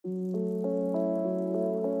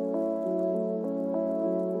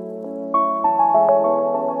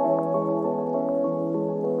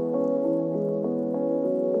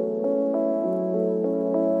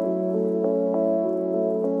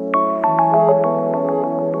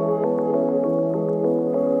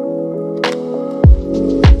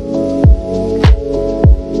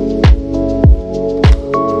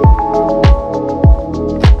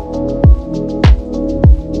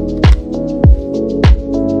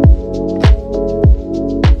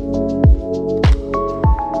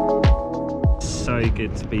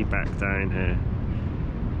good to be back down here.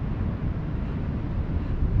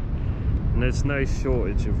 And there's no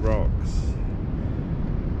shortage of rocks.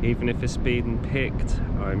 Even if it's been picked,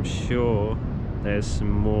 I'm sure there's some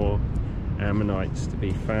more ammonites to be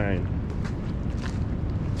found.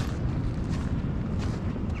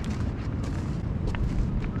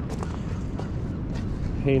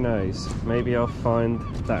 Who knows, maybe I'll find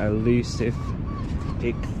that elusive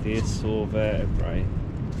ichthyosaur vertebrae.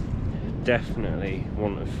 Definitely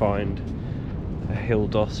want to find a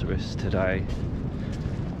Hildoceras today,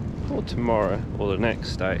 or tomorrow, or the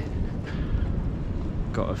next day.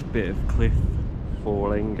 Got a bit of cliff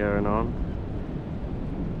falling going on.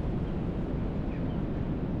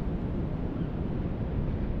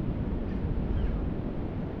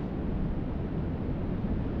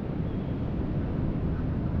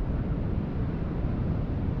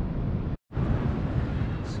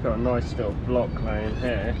 It's got a nice little block laying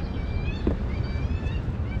here.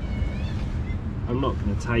 I'm not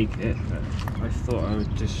going to take it, but I thought I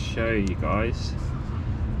would just show you guys.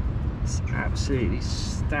 It's absolutely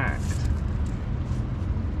stacked,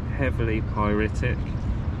 heavily pyritic.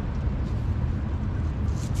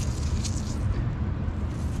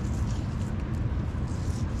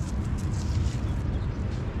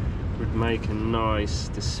 Would make a nice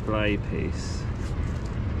display piece.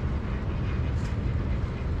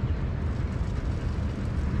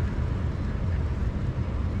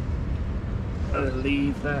 I'll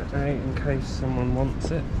leave that out in case someone wants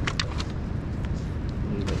it.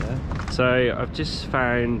 Leave it there. So I've just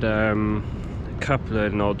found a couple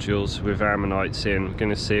of nodules with ammonites in. We're going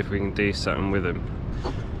to see if we can do something with them.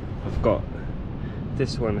 I've got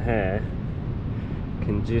this one here. You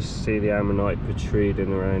can just see the ammonite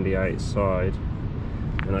protruding around the outside.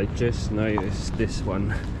 And I just noticed this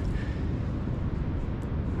one.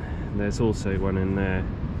 And there's also one in there.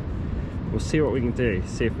 We'll see what we can do,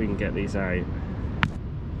 see if we can get these out.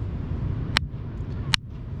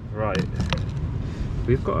 Right,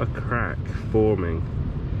 we've got a crack forming.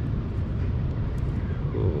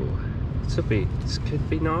 Oh, this could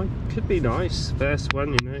be nice. Could be nice. First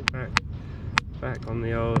one, you know, back on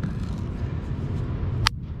the old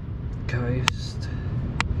coast.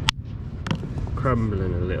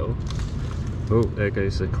 Crumbling a little. Oh, there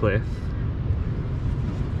goes the cliff.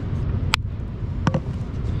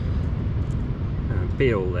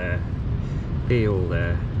 Be all there. Be all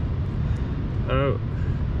there. Oh.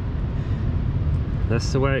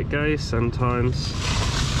 That's the way it goes sometimes.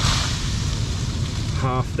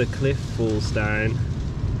 Half the cliff falls down.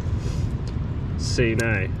 See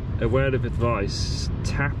now, a word of advice,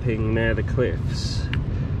 tapping near the cliffs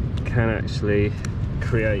can actually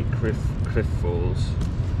create cliff falls.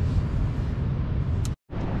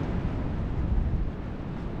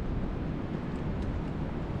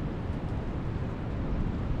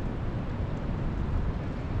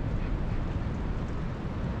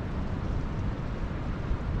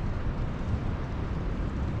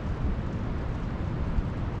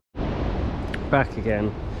 Back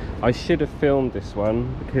again. I should have filmed this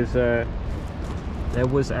one because there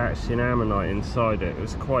was actually an ammonite inside it. It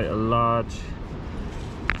was quite a large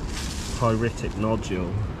pyritic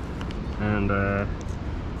nodule, and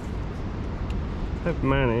I've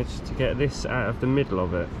managed to get this out of the middle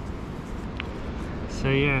of it. So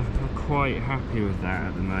yeah, I'm quite happy with that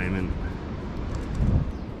at the moment.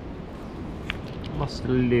 Lost a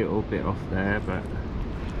little bit off there, but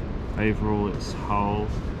overall it's whole.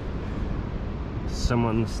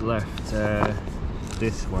 Someone's left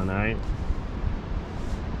this one out,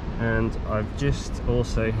 and I've just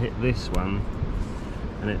also hit this one,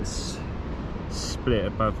 and it's split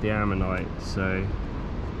above the ammonite, so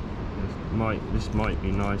this might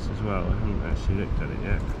be nice as well. I haven't actually looked at it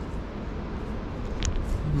yet.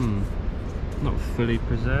 Not fully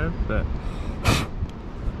preserved, but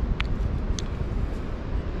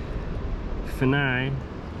for now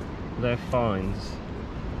they're finds.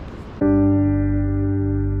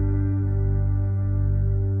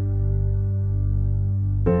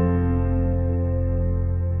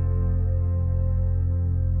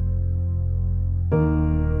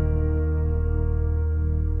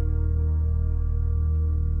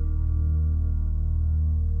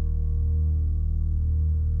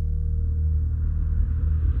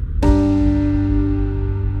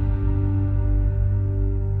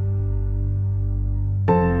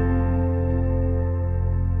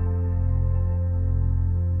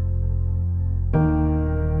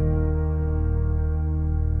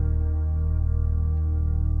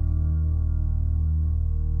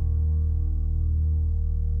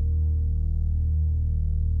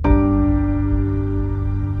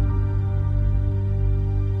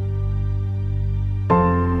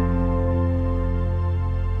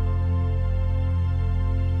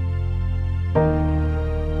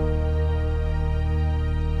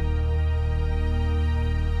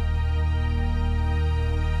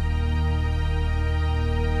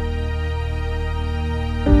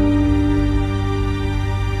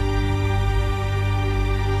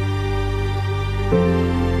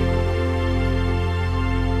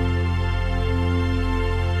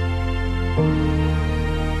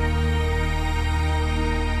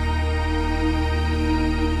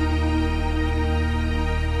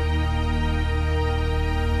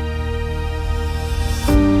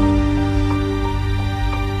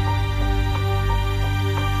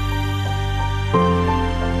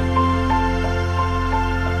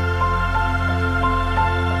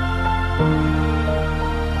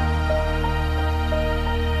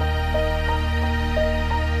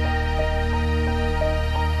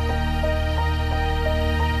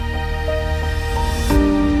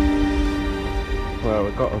 Well,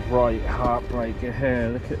 we've got a right heartbreaker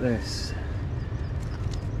here. Look at this.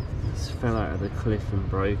 This fell out of the cliff and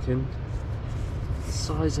broken. The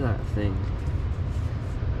size of that thing.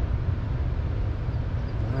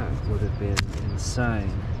 That would have been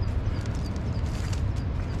insane.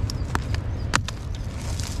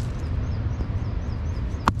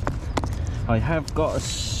 I have got a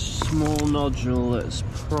small nodule that's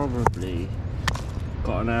probably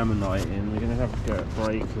got an ammonite in. We're going to have to go at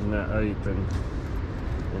breaking that open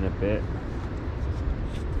in a bit.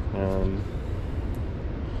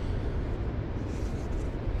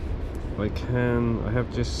 I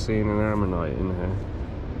have just seen an ammonite in here.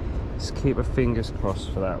 Just keep my fingers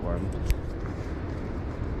crossed for that one.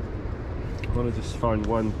 I want to just find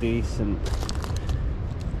one decent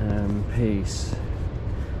piece.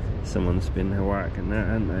 Someone's been whacking that,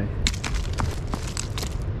 haven't they?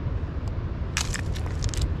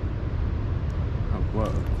 Oh,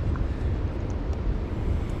 whoa.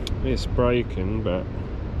 It's broken, but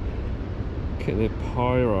look at the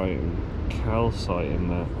pyrite and calcite in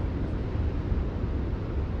that.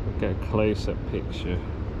 I'll get a close-up picture.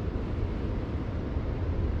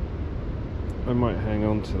 I might hang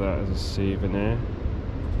on to that as a souvenir.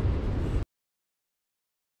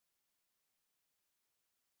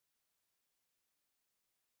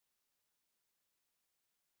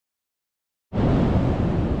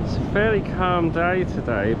 It's a fairly calm day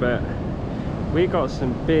today, but we got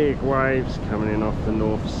some big waves coming in off the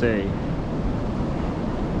North Sea.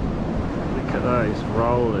 Look at those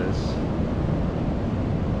rollers.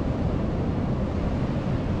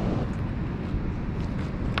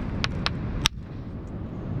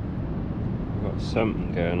 Got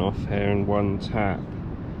something going off here in one tap.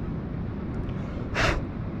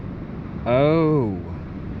 Oh!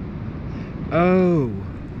 Oh!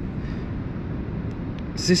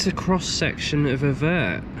 Is this a cross section of a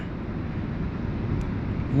vert?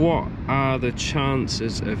 What are the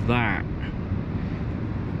chances of that?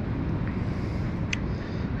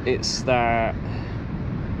 It's that...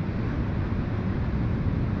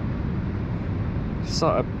 it's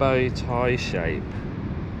like a bow tie shape.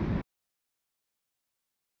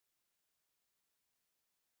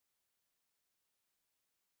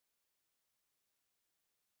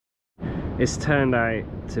 It's turned out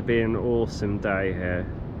to be an awesome day here.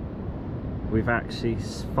 We've actually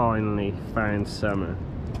finally found summer.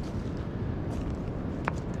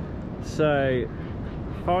 So,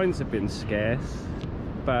 finds have been scarce,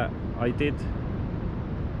 but I did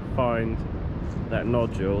find that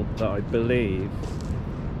nodule that I believe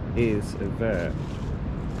is a vert.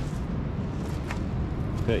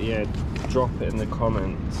 But yeah, drop it in the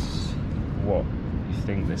comments what you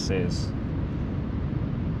think this is.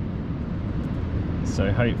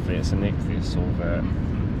 So hopefully it's an ichthyosaur vert.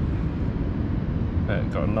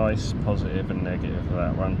 But got a nice positive and negative for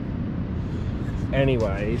that one.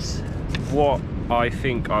 Anyways, what I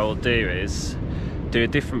think I will do is do a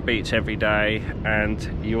different beach every day and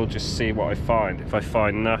you'll just see what I find. If I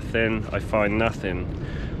find nothing, I find nothing.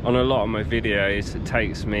 On a lot of my videos it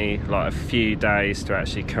takes me like a few days to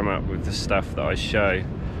actually come up with the stuff that I show,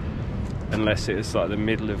 unless it's like the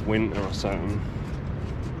middle of winter or something.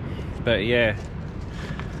 But yeah,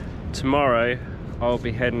 tomorrow I'll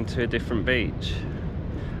be heading to a different beach.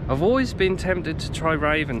 I've always been tempted to try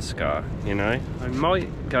Ravenscar, you know. I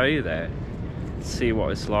might go there, see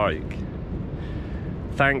what it's like.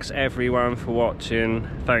 Thanks everyone for watching,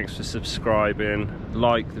 thanks for subscribing,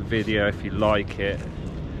 like the video if you like it.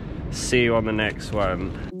 See you on the next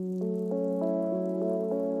one.